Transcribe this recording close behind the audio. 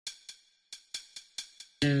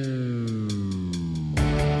Hey,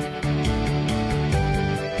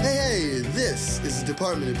 this is the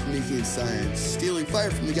Department of Promethean Science, stealing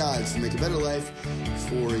fire from the gods to make a better life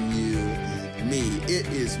for you and me. It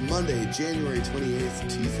is Monday, January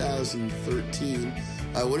 28th, 2013.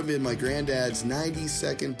 Would have been my granddad's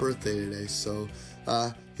 92nd birthday today, so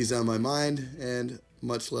he's on my mind, and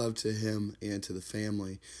much love to him and to the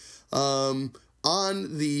family.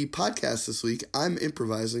 On the podcast this week, I'm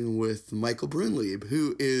improvising with Michael Brunlieb,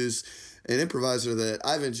 who is an improviser that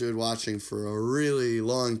I've enjoyed watching for a really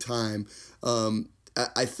long time.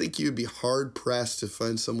 I think you'd be hard-pressed to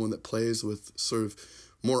find someone that plays with sort of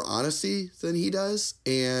more honesty than he does,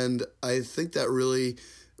 and I think that really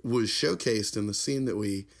was showcased in the scene that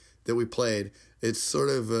we played. It's sort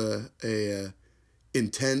of a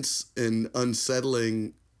intense and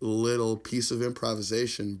unsettling little piece of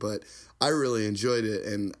improvisation, but I really enjoyed it,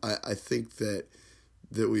 and I think that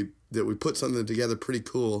we put something together pretty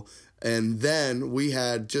cool. And then we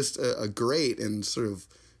had just a great and sort of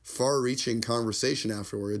far-reaching conversation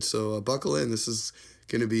afterwards. So buckle in. This is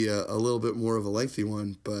going to be a little bit more of a lengthy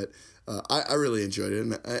one, but I really enjoyed it,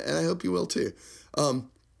 and I hope you will too.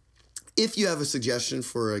 If you have a suggestion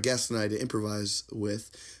for a guest and I to improvise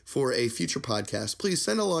with for a future podcast, please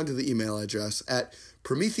send along to the email address at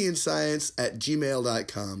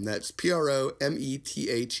prometheanscience@gmail.com. That's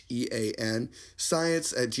PROMETHEAN,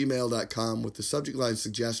 science@gmail.com, with the subject line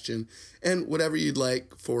suggestion and whatever you'd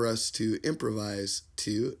like for us to improvise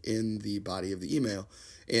to in the body of the email.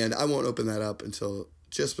 And I won't open that up until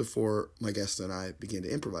just before my guest and I begin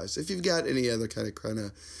to improvise. If you've got any other kind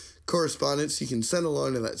of correspondence, you can send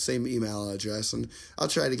along to that same email address, and I'll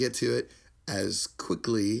try to get to it as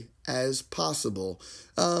quickly as possible.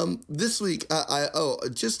 This week,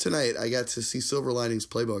 just tonight, I got to see Silver Linings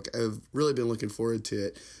Playbook. I've really been looking forward to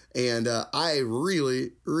it, and I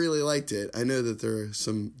really, really liked it. I know that there are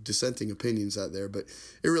some dissenting opinions out there, but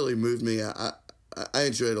it really moved me. I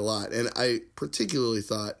enjoyed it a lot, and I particularly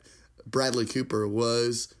thought Bradley Cooper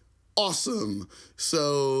was awesome.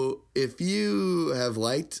 So if you have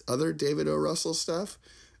liked other David O. Russell stuff,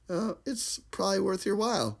 it's probably worth your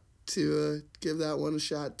while to give that one a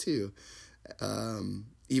shot too,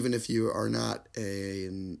 even if you are not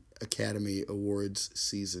an Academy Awards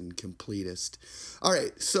season completist. All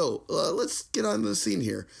right, so let's get on to the scene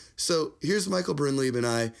here. So here's Michael Brunlieb and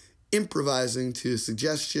I improvising to a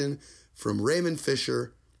suggestion from Raymond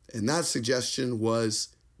Fisher, and that suggestion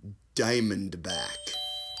was Diamondback.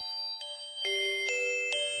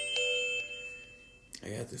 I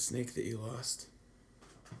got the snake that you lost.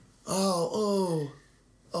 Oh,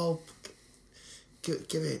 give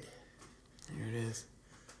it. Here it is.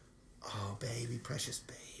 Oh, baby, precious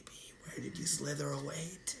baby, where did you slither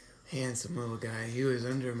away to? Handsome little guy. He was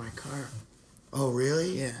under my car. Oh,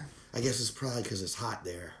 really? Yeah. I guess it's probably because it's hot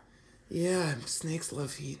there. Yeah, snakes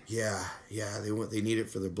love heat. Yeah, they need it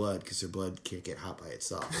for their blood because their blood can't get hot by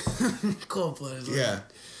itself. Cold-blooded. Yeah.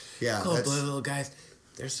 Cold-blooded little guys.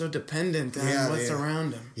 They're so dependent on what's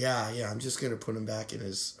around them. Yeah. I'm just going to put him back in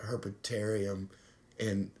his herpetarium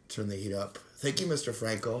and turn the heat up. Thank you, Mr.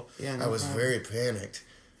 Frankel. Yeah, no I was problem. very panicked.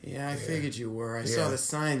 Yeah, I figured you were. I saw the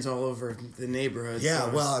signs all over the neighborhood. Yeah,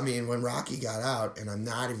 well, I mean, when Rocky got out, and I'm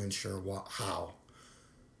not even sure how.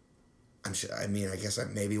 I'm sure. I mean, I guess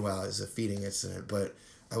maybe it was a feeding incident, but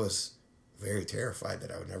I was very terrified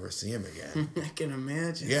that I would never see him again. I can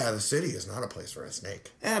imagine. Yeah, the city is not a place for a snake.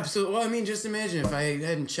 Absolutely. Well, I mean, just imagine if I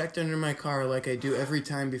hadn't checked under my car like I do every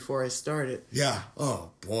time before I start it. Yeah. Oh,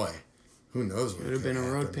 boy. Who knows what it would have been a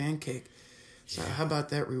road pancake. So how about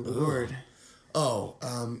that reward?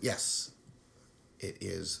 Yes. It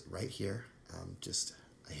is right here. I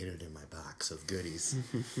hid it in my box of goodies.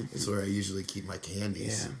 It's where I usually keep my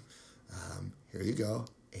candies. Yeah. Here you go.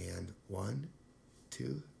 And 1,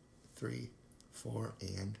 2, 3, 4,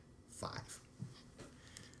 and 5.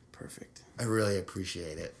 Perfect. I really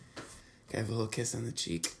appreciate it. Can I have a little kiss on the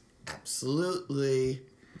cheek? Absolutely.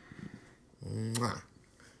 Mwah.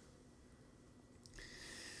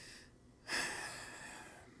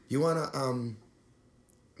 You want to,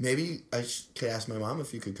 maybe I could ask my mom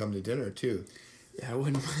if you could come to dinner, too. Yeah, I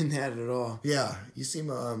wouldn't mind that at all. Yeah, you seem,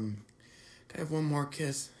 Can I have one more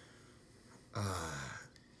kiss?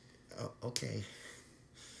 Okay.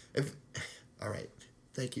 All right.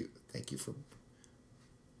 Thank you for...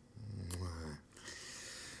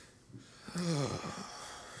 Oh,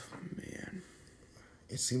 man.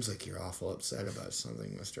 It seems like you're awful upset about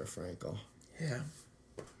something, Mr. Frankel. Yeah.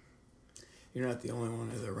 You're not the only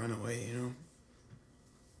one to run away, you know?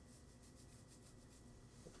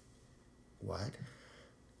 What?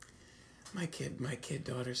 My kid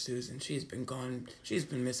daughter Susan, she's been gone. She's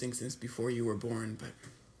been missing since before you were born, but...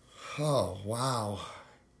 Oh, wow.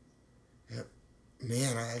 Yeah,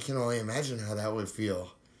 man, I can only imagine how that would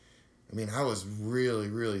feel. I mean, I was really,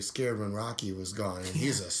 really scared when Rocky was gone, and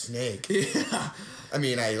he's a snake. Yeah. I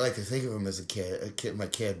mean, I like to think of him as my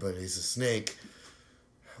kid, but he's a snake.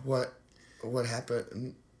 What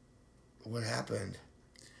happened? What happened?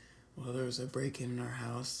 Well, there was a break-in our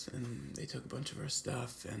house, and they took a bunch of our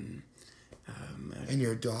stuff, and... And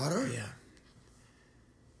your daughter? Yeah.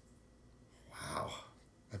 Wow.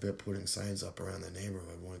 I bet putting signs up around the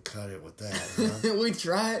neighborhood won't cut it with that, huh? We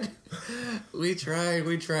tried. We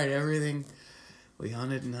tried everything. We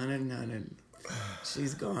hunted and hunted and hunted.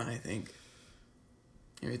 She's gone, I think.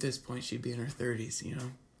 At this point, she'd be in her 30s, you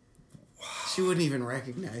know? Wow. She wouldn't even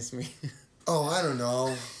recognize me. Oh, I don't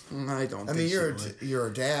know. I don't I think mean, she you're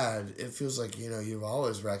a dad. It feels like, you've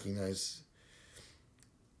always recognized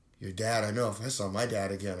your dad. I know if I saw my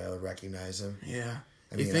dad again, I would recognize him. Yeah.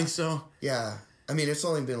 You think so? Yeah. I mean, it's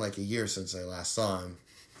only been like a year since I last saw him,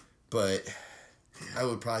 but I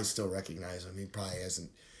would probably still recognize him. He probably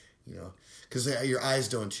hasn't, because your eyes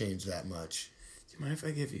don't change that much. Do you mind if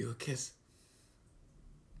I give you a kiss?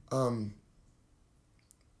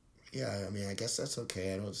 Yeah, I mean, I guess that's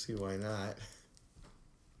okay. I don't see why not.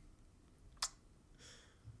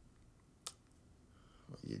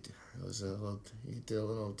 You did a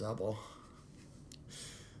little double.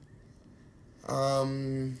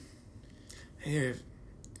 Here.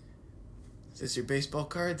 Is this your baseball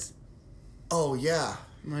cards? Oh, yeah.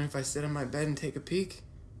 Mind if I sit on my bed and take a peek?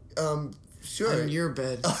 Sure. On your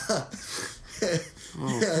bed. Oh,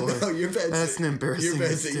 yeah, boy. no, your bed's... That's an embarrassing Your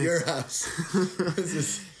bed's mistake. at your house.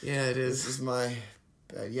 Yeah, it is. This is my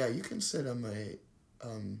bed. Yeah, you can sit on my...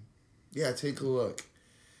 yeah, take a look.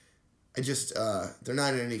 I just... they're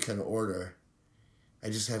not in any kind of order.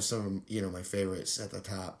 I just have some, my favorites at the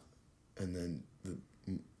top. And then,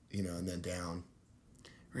 and then down.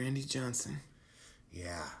 Randy Johnson.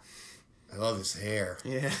 Yeah. I love his hair.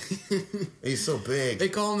 Yeah. He's so big. They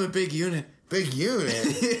call him the big unit. Big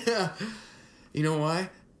unit? Yeah. You know why?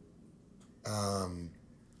 I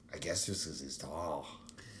guess just because he's tall.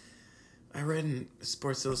 I read in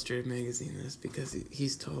Sports Illustrated magazine this because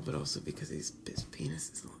he's tall, but also because his penis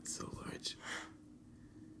is so large.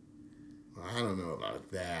 Well, I don't know about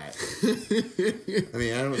that. I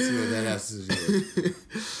mean, I don't see what that has to do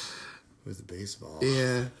with the baseball.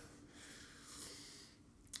 Yeah.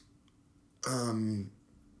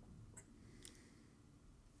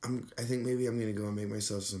 I think maybe I'm gonna go and make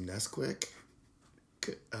myself some Nesquik.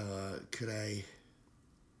 Could I?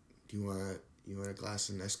 Do you want a glass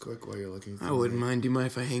of Nesquik while you're looking for I wouldn't mind. Do you mind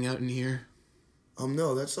if I hang out in here?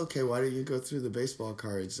 No, that's okay. Why don't you go through the baseball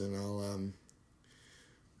cards and I'll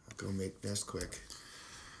go make Nesquik.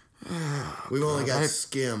 We've only got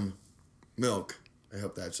skim milk. I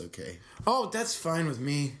hope that's okay. Oh, that's fine with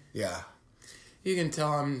me. Yeah. You can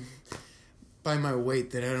tell I'm by my weight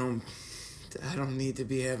that I don't need to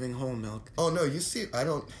be having whole milk. Oh no, you see, I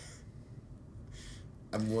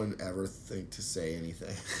wouldn't ever think to say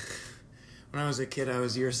anything. When I was a kid, I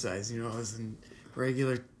was your size. I was in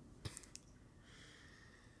regular.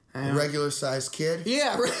 Regular sized kid?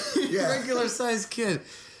 Yeah, Yeah. Regular sized kid.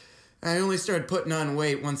 I only started putting on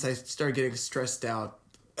weight once I started getting stressed out.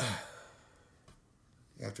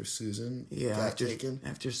 After Susan got taken?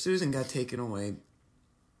 After Susan got taken away.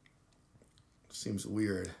 Seems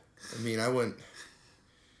weird. I mean, I wouldn't...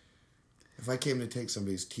 If I came to take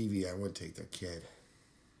somebody's TV, I wouldn't take their kid.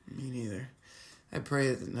 Me neither. I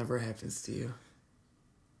pray that it never happens to you.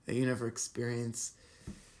 That you never experience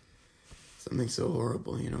something so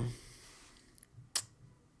horrible, Yeah,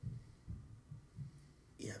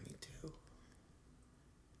 me too.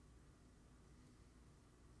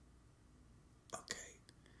 Okay.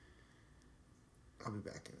 I'll be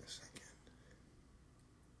back in a second.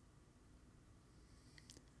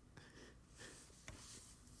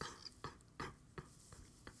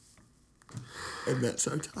 And that's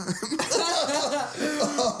our time.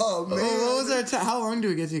 Oh, man. What was our time? How long do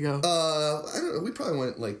we get to go? I don't know. We probably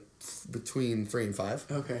went, between 3 and 5.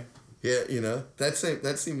 Okay. Yeah,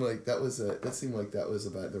 that seemed like that was about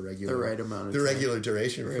the regular... The right amount of the time. regular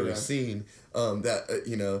duration Right for a on. scene. For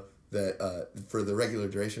the regular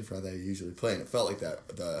duration for that I usually play, and it felt like that.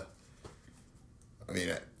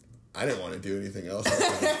 I didn't want to do anything else.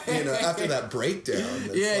 After that breakdown.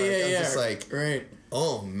 I'm just like, right.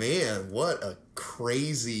 oh man, what a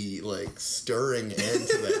crazy, stirring end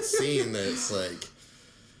to that scene. That's like,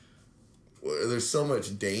 there's so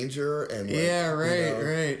much danger and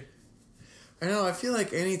right. I know. I feel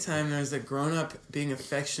like anytime there's a grown up being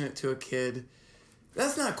affectionate to a kid,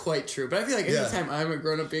 That's not quite true, but I feel like anytime I'm a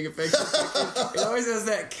grown-up being affected, it always has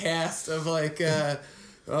that cast of like,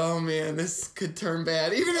 oh man, this could turn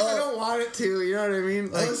bad, even if I don't want it to. You know what I mean?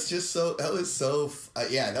 Like,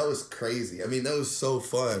 that was crazy. I mean, that was so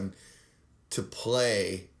fun to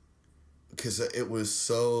play because it was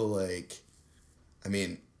so like, I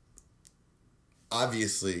mean,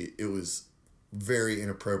 obviously it was very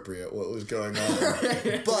inappropriate what was going on,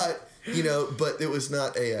 right. But it was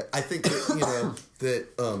not I think that, that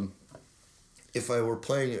if I were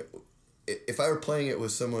playing it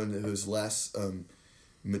with someone who's less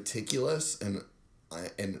meticulous and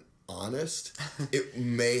honest, it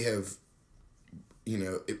may have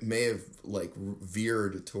like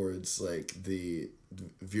veered towards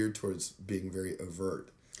being very overt,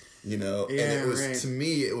 and it was to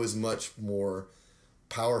me it was much more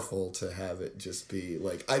powerful to have it just be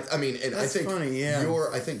like I mean, and that's I think funny, yeah.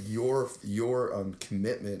 your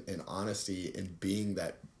commitment and honesty in being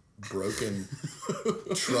that broken,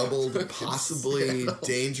 troubled, possibly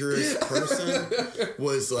dangerous person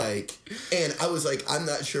was like, and I was like, I'm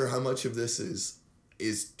not sure how much of this is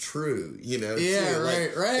true, Yeah, too.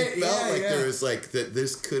 Like, right. It felt like there was like that.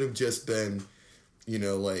 This could have just been,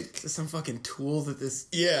 like some fucking tool that this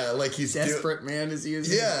like he's desperate man is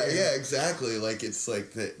using. Yeah, exactly. Like it's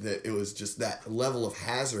like that it was just that level of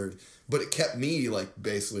hazard, but it kept me like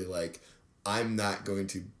basically like I'm not going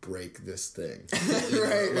to break this thing.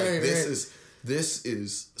 This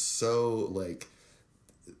is so like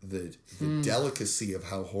the delicacy of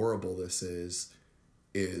how horrible this is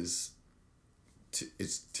it's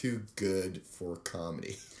too good for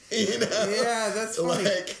comedy. Yeah, that's funny.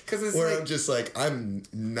 Because it's where I'm just like, I'm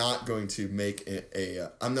not going to make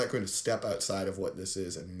I'm not going to step outside of what this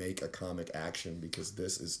is and make a comic action because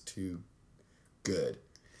this is too good.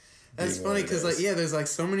 That's funny because there's like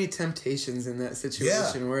so many temptations in that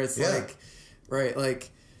situation where it's like, right, like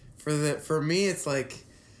for me it's like,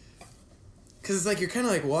 because it's like you're kind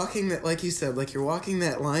of like walking that, like you said, like you're walking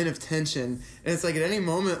that line of tension, and it's like at any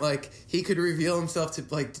moment, like he could reveal himself to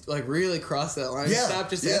like really cross that line and stop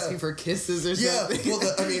just asking for kisses or something. Yeah,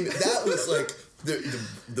 well, I mean, that was like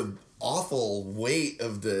the awful weight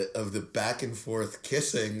of the back and forth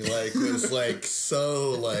kissing, like was like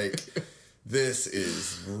so like. This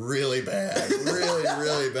is really bad. Really,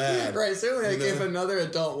 really bad. Right, certainly like if another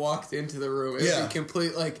adult walked into the room, it would be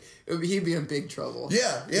complete, like, he'd be in big trouble.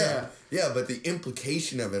 Yeah, but the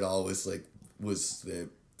implication of it all was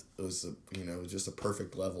just a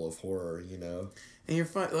perfect level of horror, And you're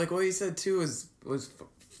fun, like what you said too was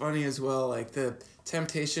funny as well, like the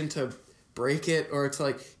temptation to break it or to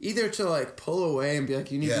like, either to like pull away and be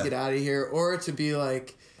like, you need to get out of here, or to be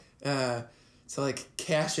like, to like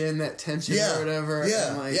cash in that tension or whatever.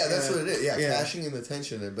 Yeah, and like, that's what it is. Yeah, cashing in the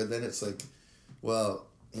tension. But then it's like, well,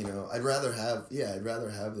 I'd rather have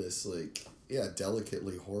this like,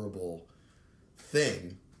 delicately horrible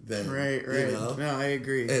thing than right. No, I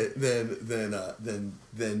agree. Then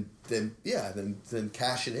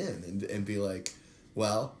cash it in and be like,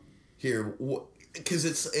 well, here, because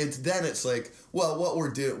it's like, well, what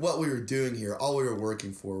we were doing here, all we were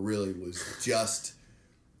working for really was just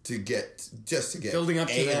to get building up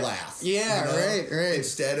to that laugh. Yeah, right.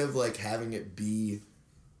 Instead of like having it be,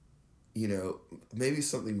 maybe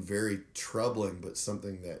something very troubling, but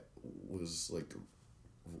something that was like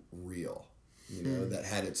real, that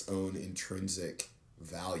had its own intrinsic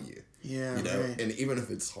value. Yeah, right. And even if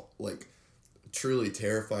it's like truly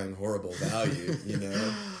terrifying, horrible value,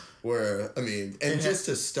 where I mean, and just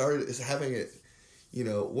to start is having it,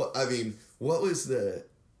 what was the.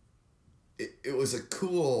 It was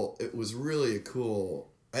really a cool.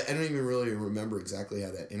 I don't even really remember exactly how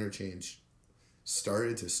that interchange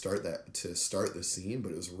started to start the scene,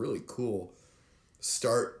 but it was a really cool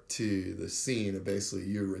start to the scene of basically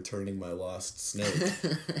you returning my lost snake,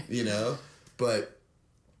 but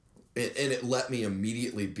it let me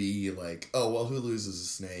immediately be like, oh well, who loses a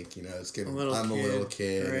snake? It's getting. I'm a little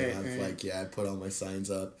kid, and I'm like, I put all my signs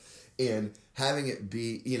up, and having it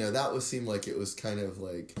be, that would seem like it was kind of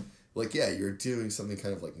like. Like, you're doing something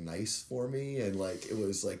kind of like nice for me, and like it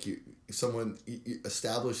was like someone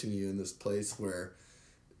establishing you in this place where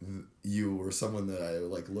you were someone that I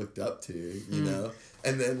like looked up to,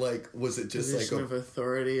 and then like was it just position like of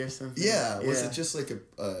authority or something? Yeah, was it just like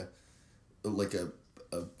a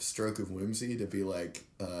stroke of whimsy to be like,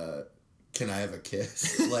 can I have a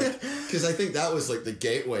kiss? Like, because I think that was like the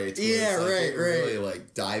gateway to right. Really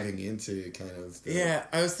like diving into kind of.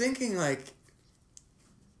 I was thinking like.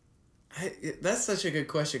 That's such a good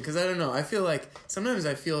question because I don't know. I feel like sometimes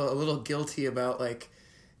I feel a little guilty about like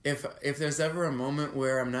if there's ever a moment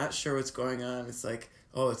where I'm not sure what's going on. It's like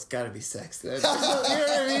oh, it's got to be sex then. You know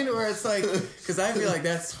what I mean? Where it's like, because I feel like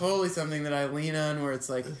that's totally something that I lean on. Where it's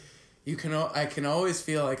like, I can always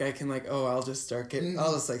feel like I can like, oh, I'll just start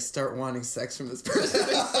wanting sex from this person.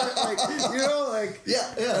 Start, like, you know, like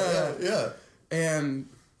yeah. And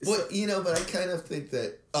well, you know, but I kind of think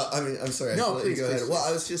that. I mean, I'm sorry. No, please, go ahead. please. Well,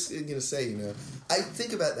 I was just gonna say, you know, I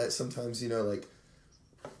think about that sometimes. You know, like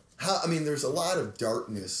how there's a lot of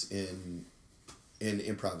darkness in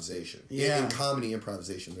improvisation. Yeah. In comedy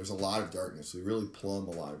improvisation, there's a lot of darkness. We really plumb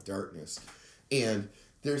a lot of darkness, and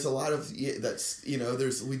there's a lot of we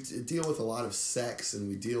deal with a lot of sex, and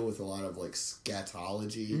we deal with a lot of like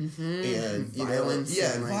scatology and violence,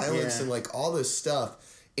 violence and like all this stuff.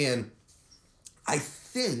 And I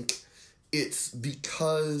think it's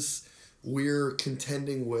because we're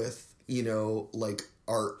contending with like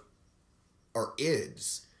our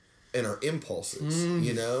ids and our impulses, and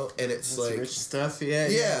it's that's like rich stuff, and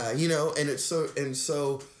it's so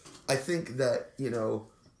I think that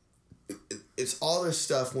it's all this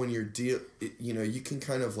stuff when you're you can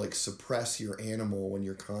kind of like suppress your animal when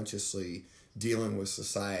you're consciously dealing with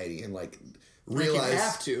society and like realize like you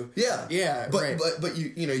have to, but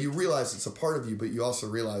you realize it's a part of you, but you also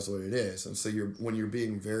realize what it is, and so when you're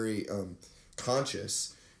being very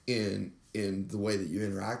conscious in the way that you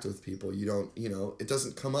interact with people, you don't it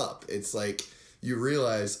doesn't come up. It's like you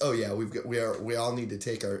realize, oh yeah, we all need to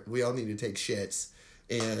take shits,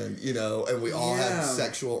 and and we all have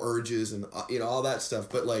sexual urges and all that stuff,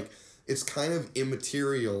 but like it's kind of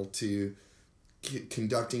immaterial to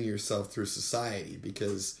conducting yourself through society,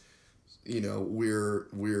 because we're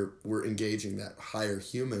engaging that higher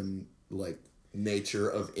human like nature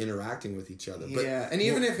of interacting with each other. But and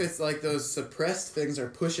even if it's like those suppressed things are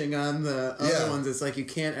pushing on the other ones, it's like you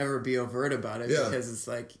can't ever be overt about it, because it's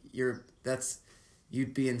like you'd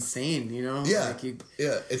be insane, like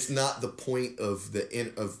it's not the point of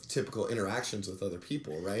of typical interactions with other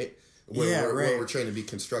people, right? Where we're trying to be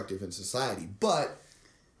constructive in society, but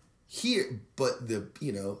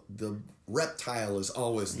the reptile is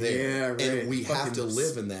always there, and we have to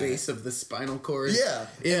live in that base of the spinal cord.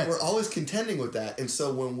 And we're always contending with that, and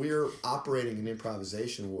so when we're operating in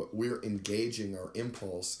improvisation, we're engaging our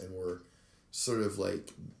impulse, and we're sort of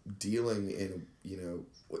like dealing in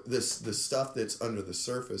this stuff that's under the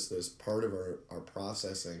surface, that's part of our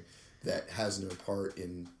processing that has no part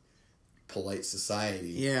in polite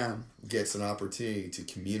society, gets an opportunity to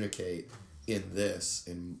communicate in this,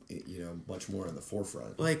 and much more in the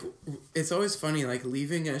forefront. Like, it's always funny, like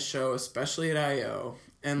leaving a show, especially at I.O.,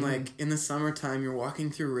 and like in the summertime you're walking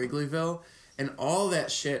through Wrigleyville and all that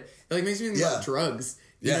shit, it like makes me think about drugs.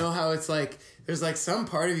 You know how it's like there's like some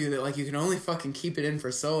part of you that like you can only fucking keep it in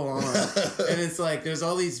for so long, and it's like there's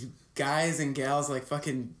all these guys and gals like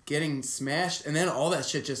fucking getting smashed, and then all that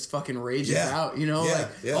shit just fucking rages out,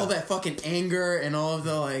 all that fucking anger and all of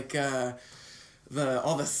the like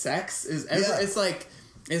all the sex is it's like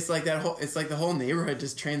the whole neighborhood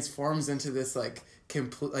just transforms into this like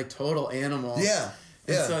complete like total animal.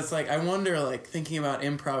 So it's like I wonder, like thinking about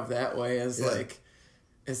improv that way as like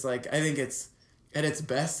it's like I think it's at its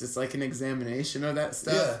best it's like an examination of that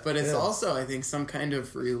stuff, but it's also I think some kind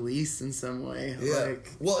of release in some way. Like,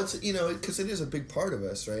 well, it's because it is a big part of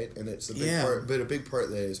us, right? And it's a big part, but a big part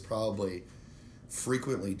that is probably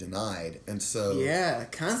frequently denied, and so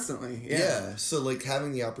constantly so like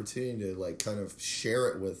having the opportunity to like kind of share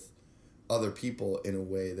it with other people in a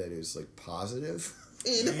way that is like positive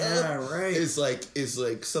is like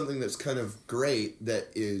something that's kind of great, that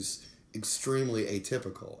is extremely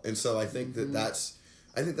atypical. And so I think that's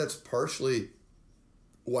partially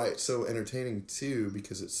why it's so entertaining too,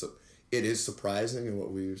 because it is surprising, and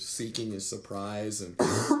what we're seeking is surprise, and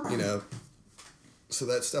so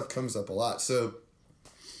that stuff comes up a lot. So,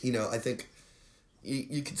 I think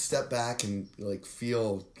you could step back and like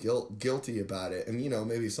feel guilty about it, and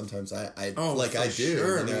maybe sometimes I do.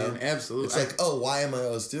 Sure, man, absolutely. It's like, oh, why am I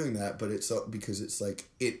always doing that? But it's because it's like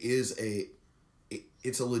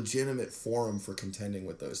it's a legitimate forum for contending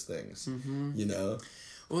with those things. Well,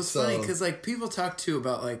 it's funny because like people talk too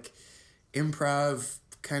about like improv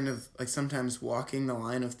kind of like sometimes walking the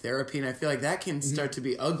line of therapy, and I feel like that can start to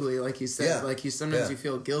be ugly, like you said. Like you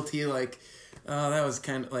feel guilty, like, oh, that was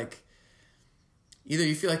kind of like either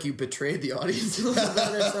you feel like you betrayed the audience a little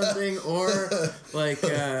bit or something, or like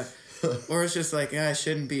or it's just like, I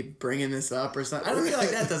shouldn't be bringing this up or something. I don't feel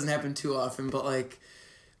like that doesn't happen too often, but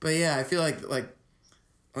yeah, I feel like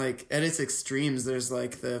at its extremes there's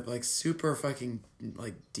like the like super fucking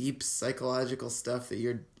like deep psychological stuff that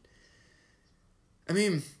you're, I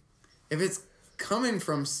mean, if it's coming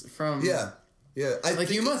from I like,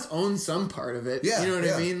 you must own some part of it. You know what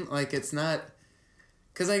I mean? Like, it's not,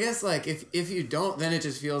 Because I guess, like, if you don't, then it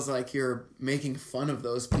just feels like you're making fun of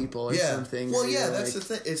those people or something. Well, yeah, that's the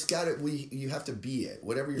thing. It's got it. You have to be it.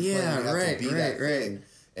 Whatever you're playing, you have to be that thing.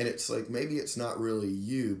 And it's like, maybe it's not really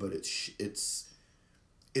you, but it's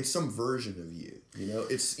some version of you. You know,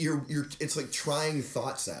 it's it's like trying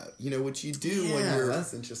thoughts out. You know, what you do when you're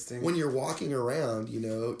that's interesting. When you're walking around. You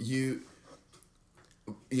know,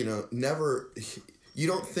 never you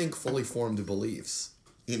don't think fully formed beliefs.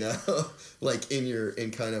 You know, like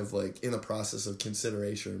in kind of like in the process of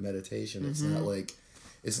consideration or meditation, it's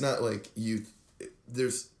not like you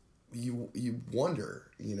wonder,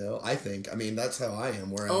 you know. I mean, that's how I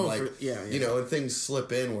am, where I'm you know, and things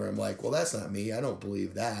slip in where I'm like, well, that's not me. I don't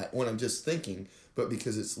believe that when I'm just thinking, but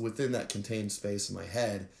because it's within that contained space in my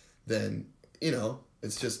head, then, you know,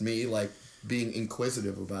 it's just me like being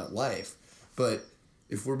inquisitive about life. But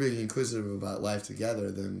if we're being inquisitive about life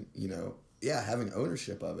together, then, you know, having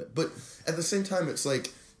ownership of it. But at the same time, it's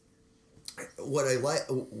like what I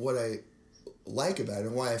like about it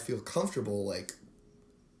and why I feel comfortable, like,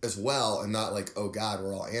 as well, and not like, oh God,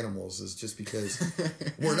 we're all animals, is just because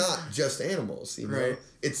we're not just animals, you know. Right.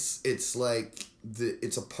 It's like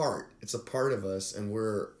it's a part of us, and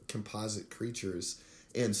we're composite creatures,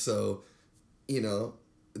 and so, you know,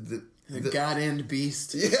 the God and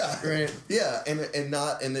beast. Yeah. Right. Yeah, and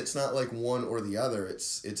it's not like one or the other.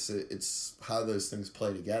 It's how those things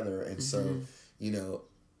play together, and so, you know,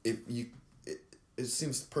 it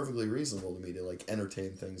seems perfectly reasonable to me to like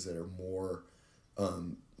entertain things that are more,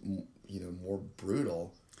 you know, more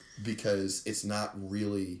brutal, because it's not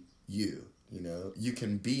really you. You know, you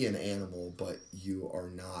can be an animal, but you are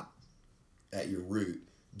not at your root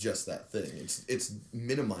just that thing. It's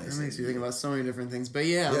minimizing. That makes me think about so many different things. But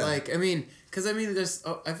like, I mean, because I mean,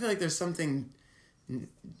 I feel like there's something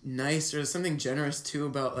nice or something generous too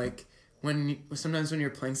about like sometimes when you're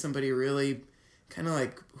playing somebody really kind of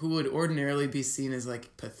like who would ordinarily be seen as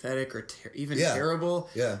like pathetic or even terrible.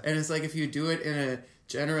 Yeah. And it's like if you do it in a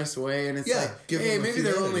generous way, and it's like, hey, maybe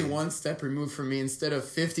they're only one step removed from me instead of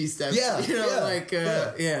 50 steps. Yeah. You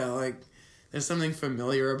know, like. There's something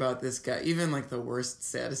familiar about this guy, even like the worst,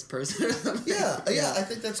 saddest person. Or something. Yeah. I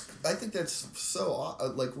think that's so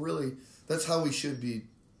like really that's how we should be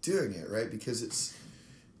doing it, right? Because it's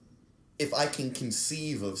if I can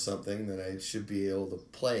conceive of something, then I should be able to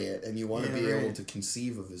play it, and you want to be able to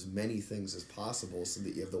conceive of as many things as possible, so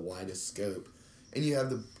that you have the widest scope, and you have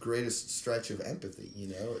the greatest stretch of empathy. You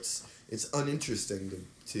know, it's uninteresting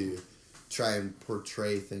to try and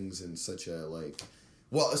portray things in such a like.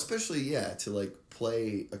 Well, especially, to, like,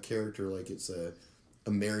 play a character like it's a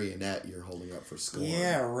marionette you're holding up for scorn.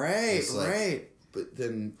 Yeah, right, like, right. But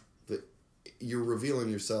you're revealing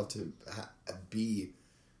yourself to be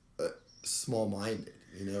small-minded,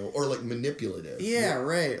 you know, or, like, manipulative. Yeah,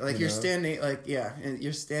 right. Like, you're standing, like, and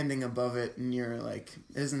you're standing above it, and you're like,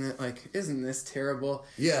 isn't this terrible?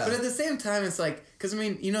 Yeah. But at the same time, it's like, because, I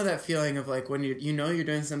mean, you know that feeling of, like, when you know you're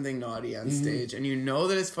doing something naughty on stage, and you know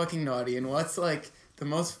that it's fucking naughty, and what's, like... The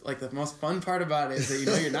most fun part about it is that you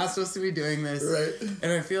know you're not supposed to be doing this, right?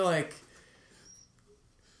 And I feel like,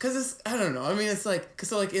 cause it's I don't know. I mean, it's like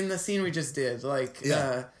so like in the scene we just did, like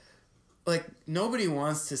like nobody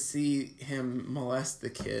wants to see him molest the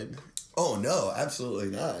kid. Oh no, absolutely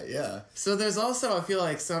not. Yeah. So there's also I feel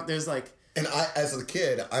like there's like, and I as a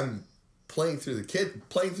kid I'm playing through the kid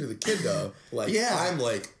though. Like I'm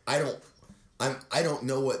like I don't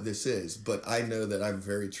know what this is, but I know that I'm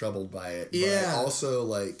very troubled by it. Yeah. But I also,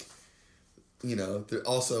 like, you know,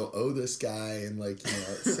 also owe this guy, and, like, you know,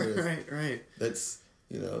 it's sort of, right. That's,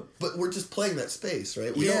 you know, but we're just playing that space,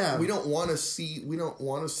 right? We don't want to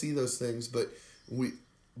see those things, but we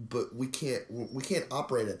can't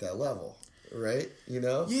operate at that level, right? You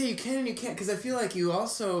know? Yeah, you can and you can't, because I feel like you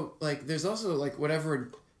also, like, there's also, like,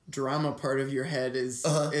 whatever drama part of your head is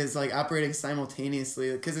like operating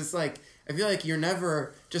simultaneously, because it's like I feel like you're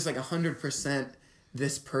never just like 100%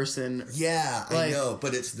 this person. Yeah, like, I know,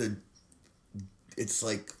 but it's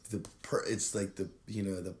like the you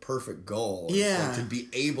know the perfect goal. Yeah, like, to be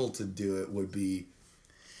able to do it would be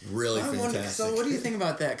really fantastic. So what do you think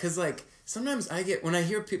about that? Because like sometimes when I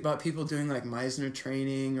hear about people doing like Meisner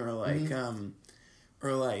training or like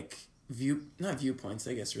or like not viewpoints,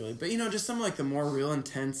 I guess, really, but you know, just some like the more real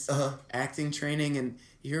intense acting training, and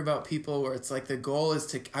you hear about people where it's like the goal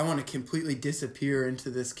is I want to completely disappear into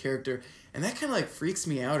this character, and that kind of like freaks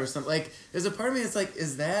me out or something. Like there's a part of me that's like,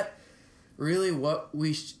 is that really what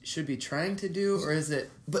we should be trying to do, or is it?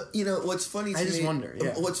 But you know what's funny to me? I just wonder.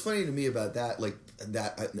 Yeah. What's funny to me about that, like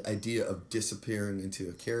that idea of disappearing into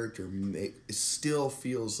a character, it still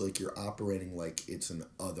feels like you're operating like it's an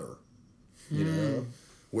other, you know.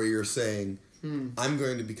 Where you're saying, I'm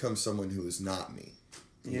going to become someone who is not me.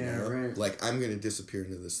 You know? Right. Like, I'm going to disappear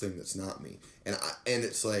into this thing that's not me. And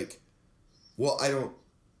it's like, well, I don't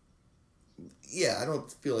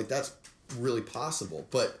feel like that's really possible.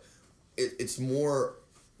 But it's more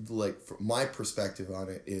like, from my perspective on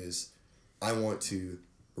it is, I want to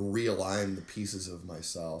realign the pieces of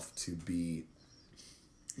myself to be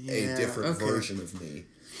a different version of me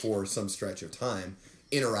for some stretch of time,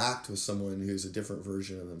 interact with someone who's a different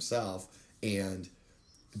version of themselves, and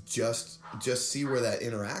just see where that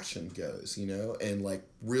interaction goes, you know, and like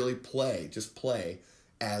really play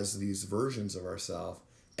as these versions of ourselves,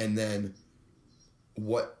 and then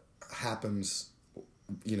what happens,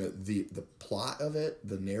 you know, the plot of it,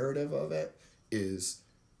 the narrative of it is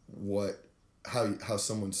how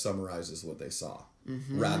someone summarizes what they saw,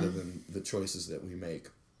 rather than the choices that we make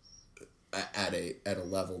at a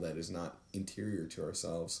level that is not interior to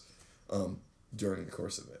ourselves during the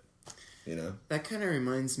course of it. You know? That kind of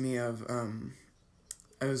reminds me of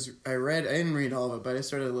I didn't read all of it, but I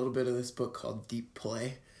started a little bit of this book called Deep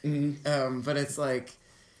Play. But it's like,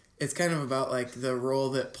 it's kind of about like the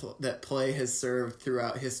role that play has served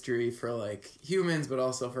throughout history for like humans, but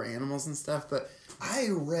also for animals and stuff. But I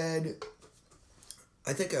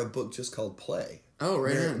think a book just called Play. Oh,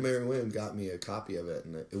 right. Mary William got me a copy of it,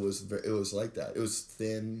 and it was like that. It was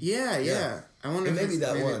thin. Yeah. I wonder if maybe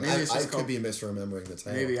that one. Maybe I could be misremembering the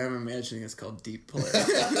title. Maybe I'm imagining it's called Deep Play.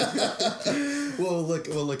 We'll look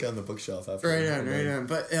on the bookshelf after. Right on.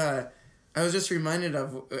 But I was just reminded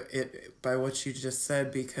of it by what you just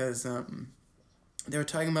said, because they were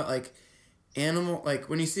talking about like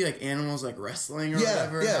when you see like animals like wrestling or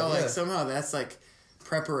whatever, how like somehow that's like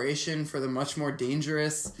preparation for the much more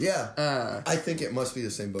dangerous. I think it must be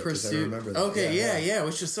the same book because I remember that. Okay,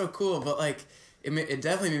 which is so cool. But like, it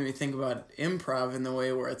definitely made me think about improv in the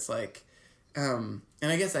way where it's like, and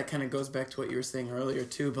I guess that kind of goes back to what you were saying earlier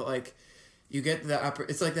too. But like, you get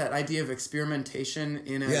it's like that idea of experimentation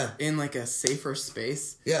in like a safer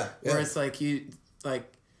space. Where it's like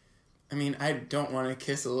I mean, I don't want to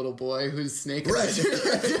kiss a little boy who's snake. Right.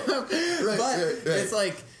 It's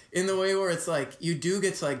like, in the way where it's like you do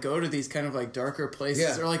get to like go to these kind of like darker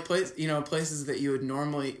places, or like places that you would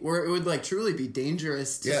normally, where it would like truly be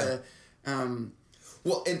dangerous to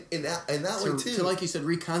well, and that way too, to, like you said,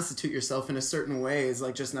 reconstitute yourself in a certain way is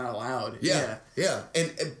like just not allowed. And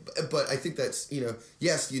but I think that's, you know,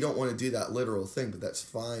 yes, you don't want to do that literal thing, but that's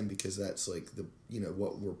fine because that's like the, you know,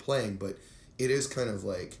 what we're playing, but it is kind of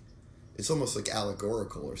like, it's almost like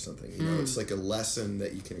allegorical or something, you know. It's like a lesson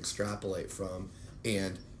that you can extrapolate from,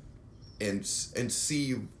 and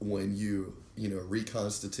see when you know,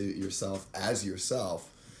 reconstitute yourself as yourself,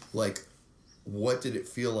 like, what did it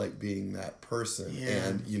feel like being that person?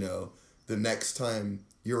 And, you know, the next time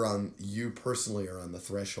you personally are on the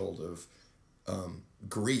threshold of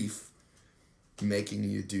grief making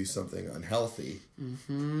you do something unhealthy,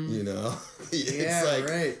 you know? It's like,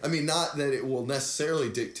 right. I mean, not that it will necessarily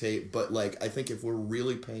dictate, but like, I think if we're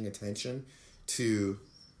really paying attention to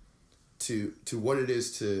what it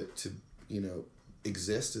is to you know,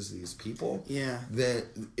 exist as these people, then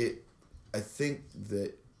I think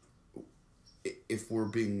that if we're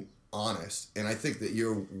being honest, and I think that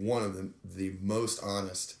you're one of the most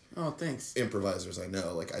honest improvisers I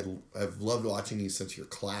know. Like, I've loved watching you since your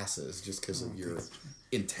classes, just because of your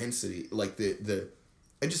intensity. Like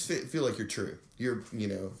I just feel like you're true. You're, you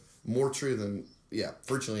know, more true than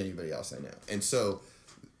virtually anybody else I know. And so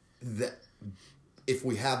that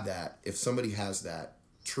if somebody has that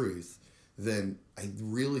truth, then I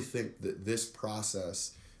really think that this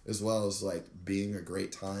process, as well as like being a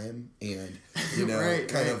great time and, you know,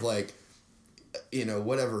 of like, you know,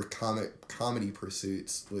 whatever comedy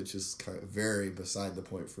pursuits, which is kind of very beside the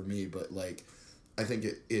point for me, but like, I think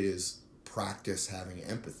it is practice having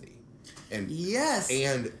empathy and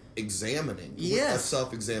examining a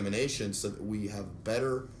self-examination so that we have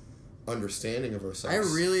better understanding of ourselves. I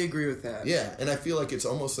really agree with that. Yeah, and I feel like it's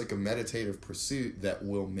almost like a meditative pursuit that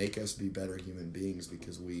will make us be better human beings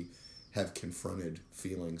because we have confronted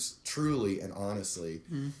feelings truly and honestly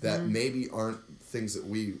that maybe aren't things that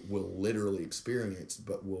we will literally experience,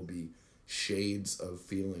 but will be shades of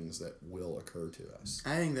feelings that will occur to us.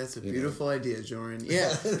 I think that's a beautiful idea, Jordan.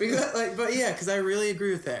 Yeah, because I really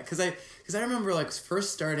agree with that. Because I remember like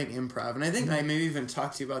first starting improv, and I think I maybe even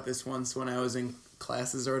talked to you about this once when I was in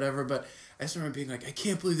classes or whatever, but I just remember being like, I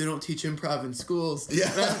can't believe they don't teach improv in schools.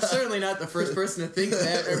 Yeah. And I'm certainly not the first person to think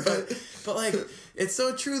that, but like, it's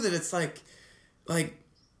so true that it's like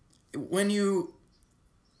when you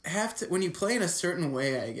play in a certain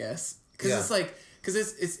way, I guess, because it's like, because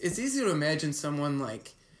it's easy to imagine someone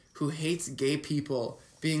like who hates gay people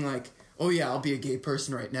being like, oh yeah, I'll be a gay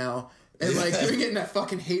person right now. And, like, doing it in that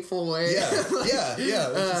fucking hateful way. Yeah, like, yeah.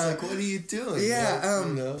 It's just like, what are you doing? Yeah,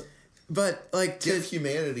 Like, but, like... Give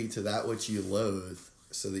humanity to that which you loathe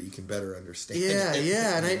so that you can better understand it.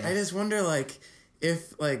 Yeah, and I just wonder, like,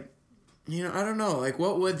 if, like, I don't know, like,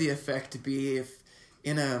 what would the effect be if,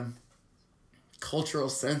 in a cultural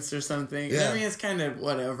sense or something? Yeah. I mean, it's kind of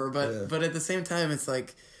whatever, but at the same time, it's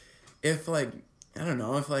like, if, like, I don't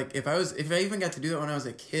know, if I even got to do it when I was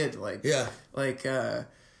a kid, like,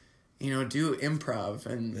 do improv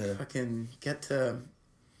and fucking get to...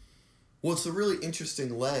 Well, it's a really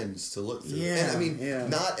interesting lens to look through. Yeah, and I mean,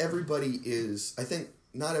 not everybody is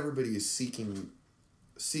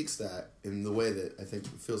seeks that in the way that I think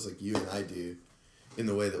it feels like you and I do, in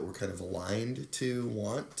the way that we're kind of aligned to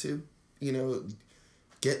want to,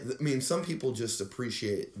 some people just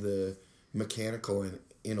appreciate the mechanical and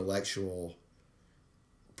intellectual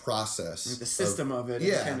process. The system of it.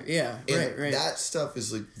 Yeah. Kind of, and right. that stuff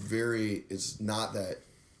is like it's not that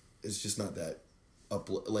it's not that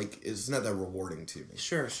rewarding to me.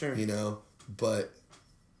 Sure.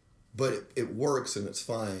 But it works and it's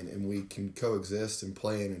fine and we can coexist and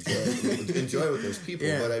play and enjoy with those people.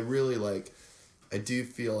 Yeah. But I really I do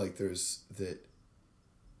feel like there is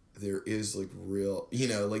like real,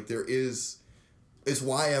 there is. It's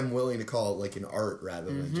why I'm willing to call it like an art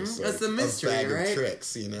rather than just like that's the mystery, a bag right? of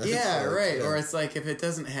tricks, Yeah, right. Yeah. Or it's like if it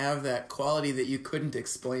doesn't have that quality that you couldn't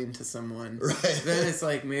explain to someone, right? Then it's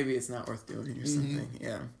like maybe it's not worth doing or something.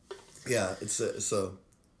 Yeah. Yeah. It's so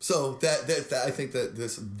that I think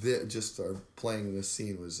that just our playing this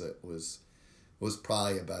scene was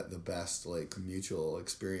probably about the best like mutual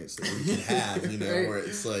experience that we could have, right? Where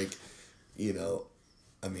it's like, I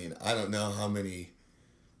mean, I don't know how many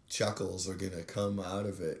chuckles are gonna come out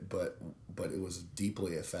of it, but it was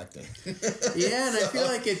deeply affecting. Yeah, and I feel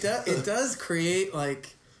like it does create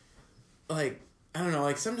like I don't know,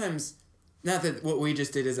 like sometimes, not that what we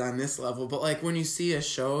just did is on this level, but like when you see a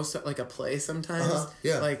show, like a play sometimes,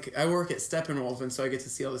 like I work at Steppenwolf and so I get to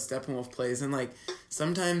see all the Steppenwolf plays, and like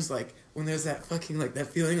sometimes like when there's that fucking like that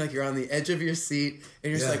feeling like you're on the edge of your seat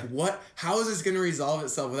and you're just like, how is this going to resolve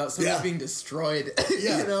itself without someone being destroyed?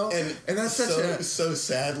 And that's such so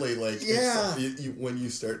sadly like when you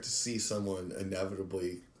start to see someone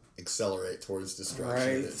inevitably accelerate towards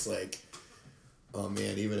destruction, it's like, oh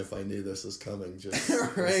man, even if I knew this was coming, just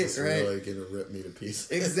this is really gonna rip me to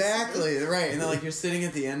pieces. Exactly, right. And then like you're sitting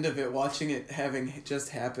at the end of it watching it having just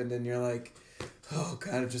happened and you're like, oh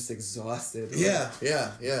god, I'm just exhausted. Yeah.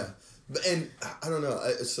 And I don't know.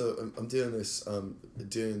 So I'm doing this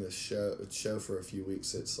show for a few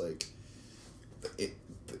weeks. It's like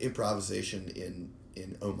improvisation in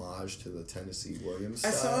homage to the Tennessee Williams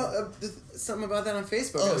style. I saw something about that on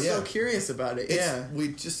Facebook. I was so curious about it. We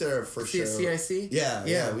just did our first show. CIC?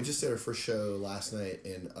 Yeah. We just did our first show last night,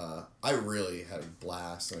 and I really had a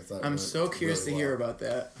blast. And I thought I'm so curious to hear about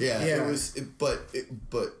that. Yeah. It was, but the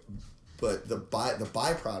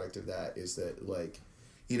byproduct of that is that like,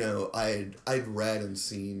 I'd read and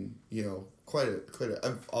seen, quite a.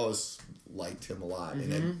 I've always liked him a lot,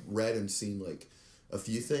 and I'd read and seen like a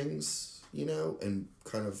few things, and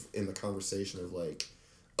kind of in the conversation of like,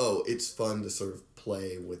 oh, it's fun to sort of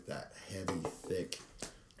play with that heavy, thick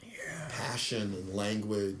passion and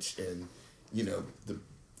language and, the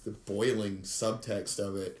boiling subtext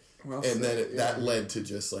of it. That led to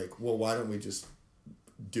just like, well, why don't we just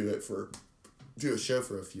do a show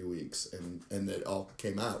for a few weeks, and that all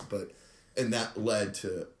came out. And that led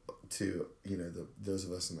to those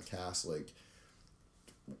of us in the cast like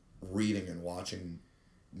reading and watching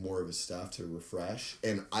more of his stuff to refresh.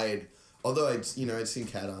 And I'd seen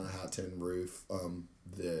Cat on a Hot Tin Roof,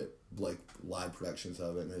 the like live productions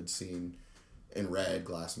of it, and I'd seen and read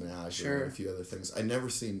Glass Menage and a few other things. I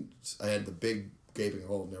had the big gaping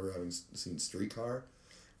hole of never having seen Streetcar.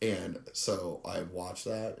 And so I watched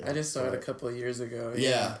that. I just saw it a couple of years ago.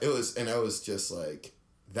 Yeah, it was, and I was just like,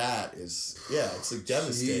 that is, it's like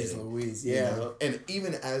devastating. Jeez Louise, And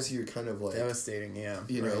even as you're kind of like... Devastating,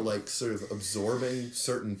 like sort of absorbing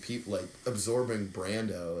certain people, like absorbing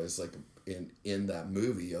Brando as like in that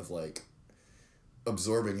movie of like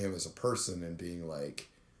absorbing him as a person and being like,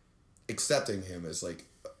 accepting him as like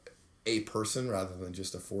a person rather than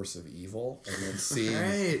just a force of evil, and then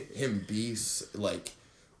seeing him be like...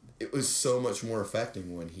 It was so much more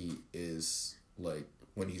affecting when he is like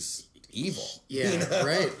when he's evil. Yeah,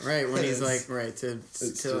 right. When he's like to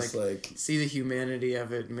like see the humanity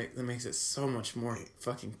of it that makes it so much more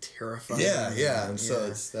fucking terrifying. Yeah. And so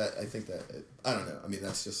it's that I think that I don't know. I mean,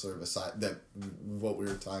 that's just sort of a side that what we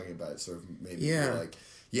were talking about sort of made me feel like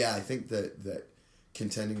I think that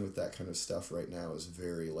contending with that kind of stuff right now is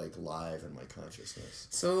very like live in my consciousness.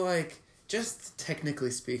 So like, just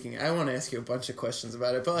technically speaking, I want to ask you a bunch of questions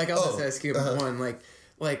about it, but like I'll just ask you one,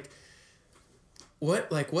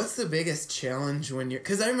 what's the biggest challenge when you're...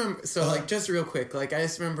 Because I remember... So, like, just real quick. Like, I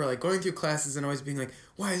just remember, like, going through classes and always being like,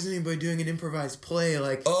 why isn't anybody doing an improvised play?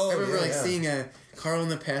 Like, I remember, seeing a Carl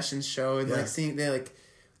and the Passion show and, like, seeing... They, like...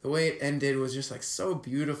 The way it ended was just, like, so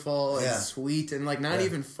beautiful and sweet and, like, not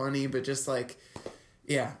even funny, but just, like...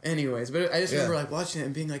 Yeah, anyways. But I just remember, like, watching it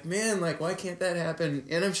and being like, man, like, why can't that happen?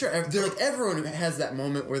 And I'm sure, everyone has that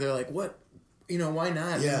moment where they're like, what... You know, why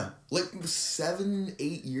not? Yeah. Like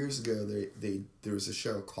 7-8 years ago, there was a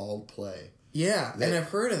show called Play. Yeah, and I've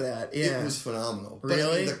heard of that. Yeah. It was phenomenal.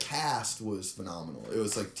 Really? But the cast was phenomenal. It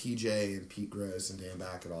was like TJ and Pete Gross and Dan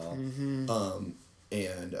Backetall. Mm-hmm.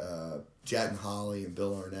 And Jet and Holly and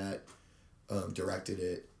Bill Arnett directed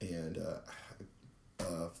it. And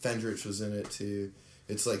Fendrich was in it too.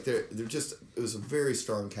 It's like they're just... It was a very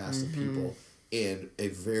strong cast of people. And a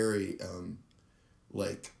very,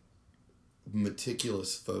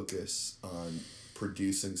 meticulous focus on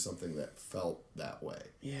producing something that felt that way.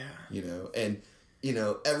 Yeah. You know, and, you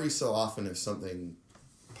know, every so often if something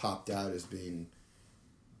popped out as being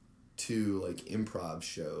too, like, improv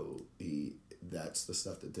show-y, that's the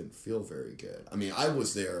stuff that didn't feel very good. I mean, I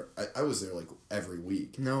was there, like, every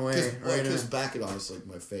week. No way. Because Backetall is, like,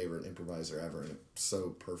 my favorite improviser ever, and it so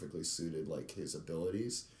perfectly suited, like, his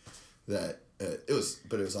abilities that... It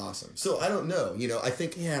was awesome. So I don't know. You know, I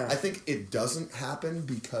think it doesn't happen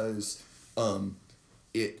because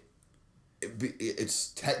it's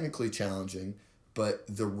technically challenging, but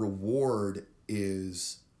the reward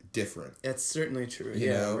is different. That's certainly true. You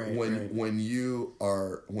know,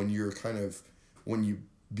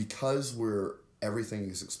 because everything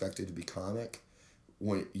is expected to be comic,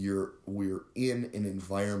 we're in an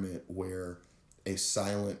environment where a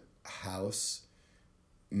silent house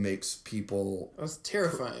makes people... That's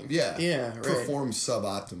terrifying. Perform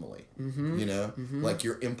suboptimally. Mm-hmm. You know? Mm-hmm. Like,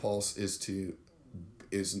 your impulse is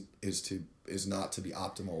not to be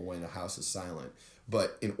optimal when a house is silent.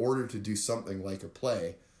 But in order to do something like a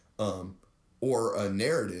play, or a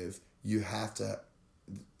narrative, you have to...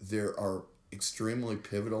 There are extremely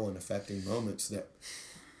pivotal and affecting moments that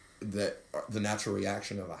the natural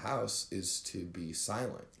reaction of a house is to be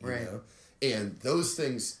silent. You know? And those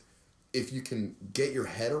things... If you can get your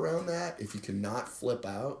head around that, if you cannot flip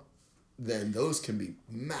out, then those can be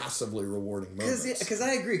massively rewarding moments. Because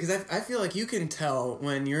I agree. Because I feel like you can tell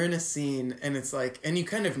when you're in a scene and it's like, and you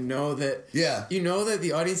kind of know that, you know that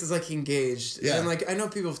the audience is like engaged. Yeah. And like, I know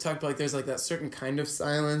people have talked about like, there's like that certain kind of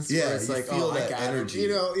silence where it's like, oh, I got energy. You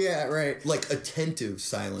know, like attentive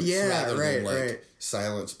silence rather than like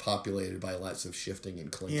silence populated by lots of shifting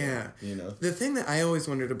and clinking. Yeah. You know? The thing that I always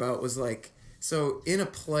wondered about was like, so in a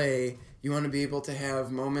play, you want to be able to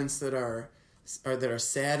have moments that are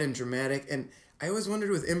sad and dramatic. And I always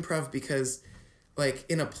wondered with improv because, like,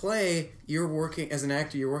 in a play, you're working as an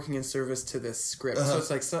actor. You're working in service to this script. So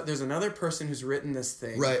it's like there's another person who's written this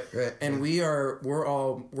thing, right? And we're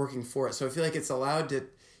all working for it. So I feel like it's allowed to.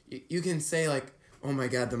 You can say like, "Oh my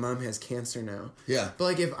God, the mom has cancer now." Yeah. But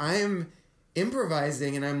like, if I'm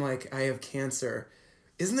improvising and I'm like, "I have cancer."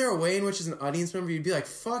 Isn't there a way in which, as an audience member, you'd be like,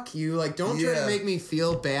 "Fuck you! Like, don't try to make me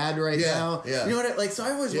feel bad right now." Yeah. You know what? So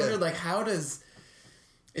I always wondered, like, how does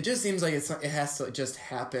it? Just seems like it has to just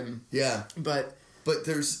happen. Yeah. But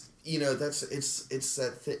there's it's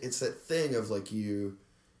that thing of like you.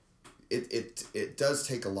 It does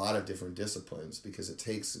take a lot of different disciplines because it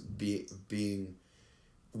takes being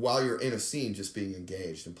while you're in a scene, just being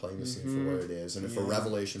engaged and playing the scene for what it is, and if a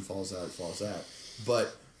revelation falls out, it falls out.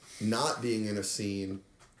 But not being in a scene.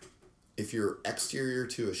 If you're exterior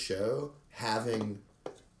to a show, having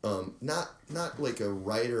not like a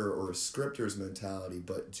writer or a scripter's mentality,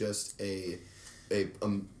 but just a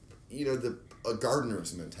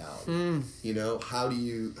gardener's mentality. You know, how do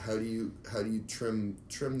you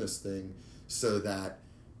trim this thing so that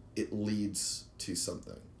it leads to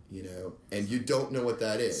something, you know, and you don't know what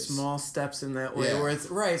that is. Small steps in that way where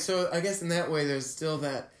it's right. So I guess in that way there's still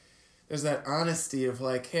that honesty of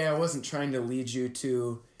like, hey, I wasn't trying to lead you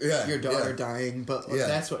to your daughter dying, but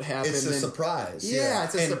that's what happened. It's a surprise.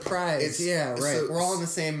 It's a surprise. Right. So, we're all on the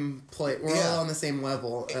same plate. We're all on the same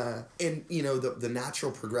level. And you know, the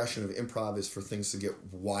natural progression of improv is for things to get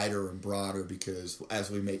wider and broader because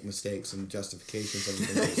as we make mistakes and justifications,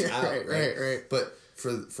 everything goes out. Right. But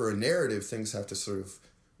for a narrative, things have to sort of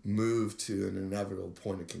move to an inevitable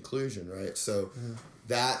point of conclusion, right? So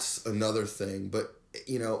that's another thing. But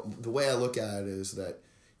you know, the way I look at it is that,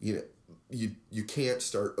 you know, you can't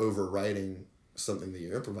start overwriting something that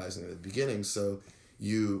you're improvising at the beginning. So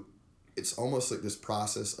it's almost like this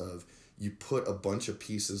process of you put a bunch of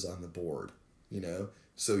pieces on the board, you know?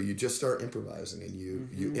 So you just start improvising, and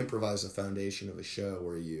you improvise a foundation of a show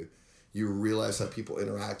where you realize how people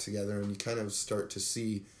interact together, and you kind of start to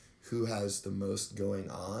see who has the most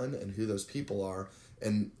going on and who those people are.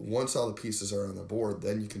 And once all the pieces are on the board,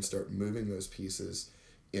 then you can start moving those pieces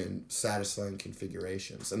in satisfying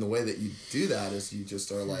configurations. And the way that you do that is you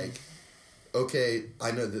just are like, okay,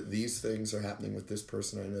 I know that these things are happening with this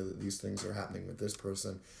person. I know that these things are happening with this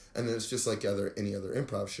person. And then it's just like any other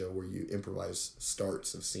improv show where you improvise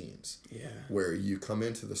starts of scenes. Yeah. Where you come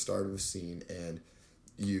into the start of a scene and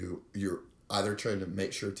you're either trying to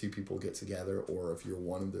make sure two people get together, or if you're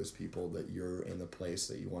one of those people, that you're in the place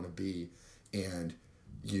that you want to be, and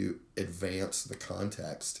you advance the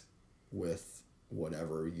context with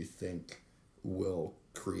whatever you think will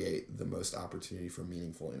create the most opportunity for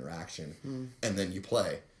meaningful interaction. And then you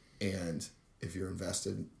play. And if you're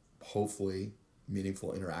invested, hopefully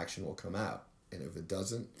meaningful interaction will come out. And if it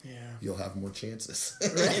doesn't, you'll have more chances.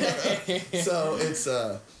 So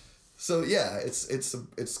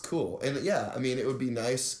it's cool. And yeah, I mean, it would be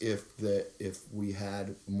nice if we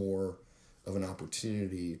had more of an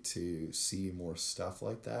opportunity to see more stuff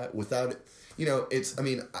like that without,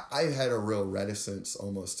 I had a real reticence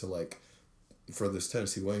almost to, like, for this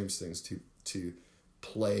Tennessee Williams things to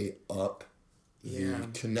play up the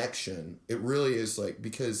connection. It really is, like,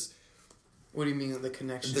 because... What do you mean, the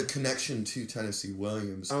connection? The connection to Tennessee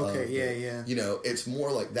Williams. Okay, You know, it's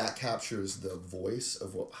more like that captures the voice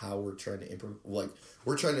of how we're trying to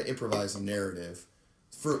we're trying to improvise a narrative.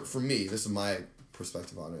 For me, this is my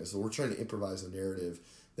perspective on it, is that we're trying to improvise a narrative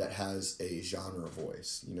that has a genre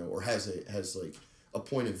voice, you know, or has like a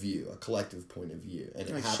point of view, a collective point of view, and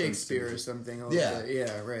like it happens Shakespeare or something. Bit.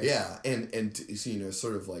 Yeah, right. Yeah, and so, you know,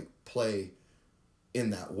 sort of like play in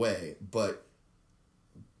that way, but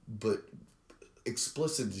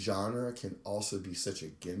explicit genre can also be such a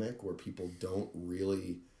gimmick where people don't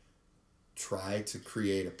really try to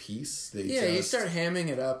create a piece. You start hamming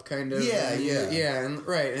it up, kind of. And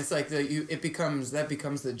right. It's like that becomes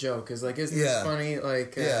the joke. Is like, isn't this funny?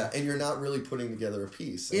 Like, and you're not really putting together a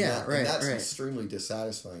piece. And and that's extremely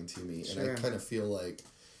dissatisfying to me. Sure. And I kind of feel like,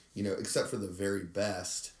 you know, except for the very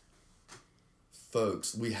best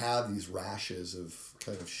folks, we have these rashes of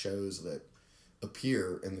kind of shows that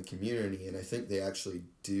appear in the community, and I think they actually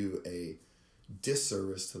do a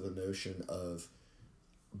disservice to the notion of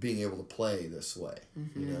being able to play this way,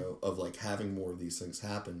 you know, of like having more of these things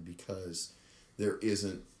happen, because there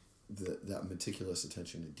isn't that meticulous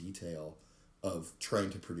attention to detail of trying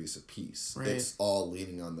to produce a piece. Right. It's all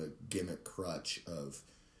leaning on the gimmick crutch of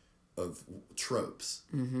tropes,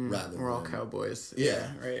 rather we're all than, cowboys. Yeah,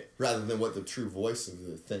 right. Rather than what the true voice of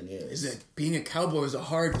the thing is. Is that being a cowboy is a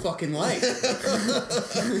hard fucking life.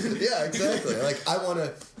 Yeah, exactly. Like, I want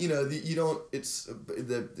to, you know, you don't. It's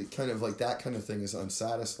the kind of like that kind of thing is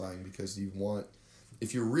unsatisfying, because you want,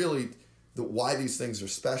 if you're really, why these things are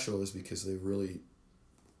special is because they really,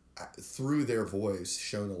 through their voice,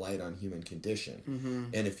 shone a light on human condition.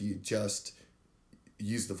 And if you just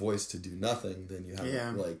use the voice to do nothing, then you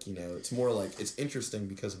have like, you know, it's more like it's interesting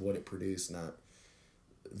because of what it produced, not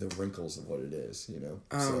the wrinkles of what it is, you know.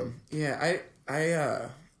 I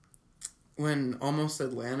when Almost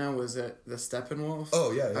Atlanta was at the Steppenwolf,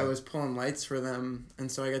 I was pulling lights for them,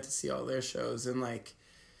 and so I got to see all their shows, and like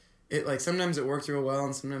it, like, sometimes it worked real well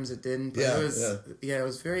and sometimes it didn't, but it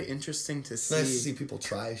was very interesting to see. Nice to see people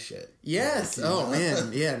try shit. Yes. Like, oh man,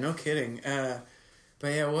 yeah, no kidding. But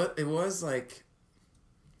yeah, it was like,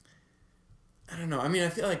 I don't know. I mean, I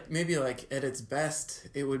feel like maybe like at its best,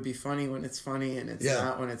 it would be funny when it's funny, and it's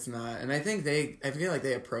not when it's not. And I feel like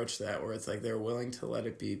they approach that where it's like they're willing to let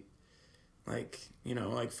it be, like, you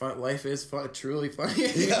know, like fun. Life is truly funny.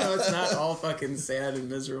 You know, it's not all fucking sad and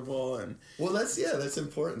miserable. And well, that's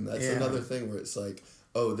important. That's another thing where it's like,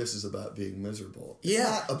 oh, this is about being miserable. It's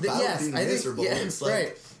not about being miserable. It's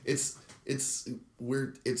like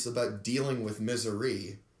it's about dealing with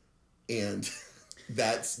misery, and.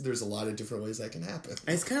 There's a lot of different ways that can happen.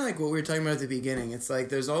 It's kind of like what we were talking about at the beginning. It's like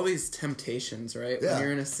there's all these temptations, right? When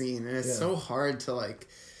you're in a scene, and it's so hard to like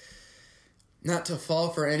not to fall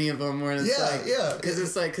for any of them. Where it's because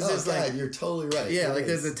it's like you're totally right. Yeah, like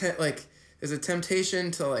there's a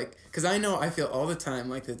temptation to like, because I feel all the time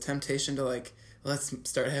like the temptation to like, let's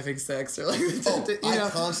start having sex, or like I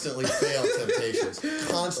constantly fail temptations.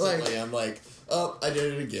 Constantly, I'm like, oh, I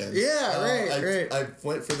did it again. Yeah, right. I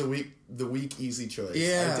went for the weak easy choice.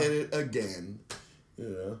 Yeah. I did it again. You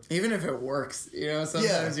know? Even if it works, you know,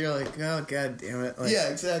 sometimes you're like, oh, god damn it. Like, yeah,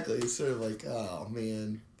 exactly. It's sort of like, oh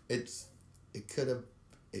man, it could have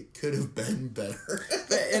it could have been better.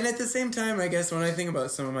 And at the same time, I guess when I think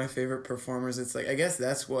about some of my favorite performers, it's like, I guess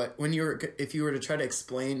that's what, if you were to try to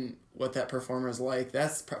explain what that performer is like,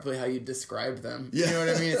 that's probably how you describe them. Yeah. You know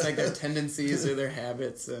what I mean? It's like their tendencies or their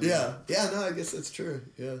habits. And, no, I guess that's true.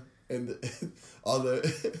 Yeah. And all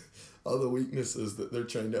the weaknesses that they're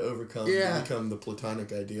trying to overcome to become the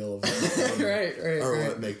platonic ideal of them. right.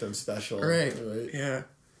 What make them special. Right. Yeah.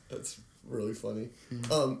 That's really funny.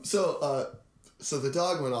 So the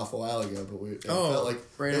dog went off a while ago, but it felt like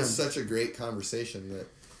it was such a great conversation that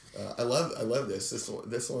I love this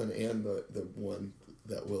one and the one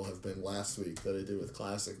that will have been last week that I did with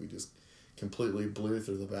Classic. We just completely blew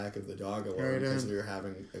through the back of the dog alarm because we were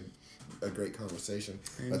having a great conversation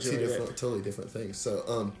about totally different things.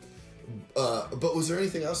 So, but was there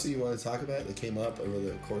anything else that you want to talk about that came up over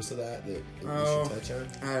the course of that we should touch on?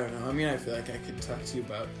 I don't know. I mean, I feel like I could talk to you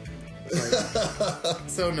about.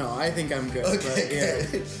 So no, I think I'm good. Okay.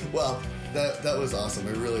 But, yeah. Well, that was awesome.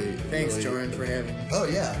 I really thanks, really, Jordan, for having me. Oh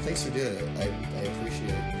yeah, thanks for doing it. I appreciate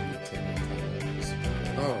you taking the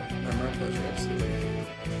time. Oh, my pleasure. Absolutely.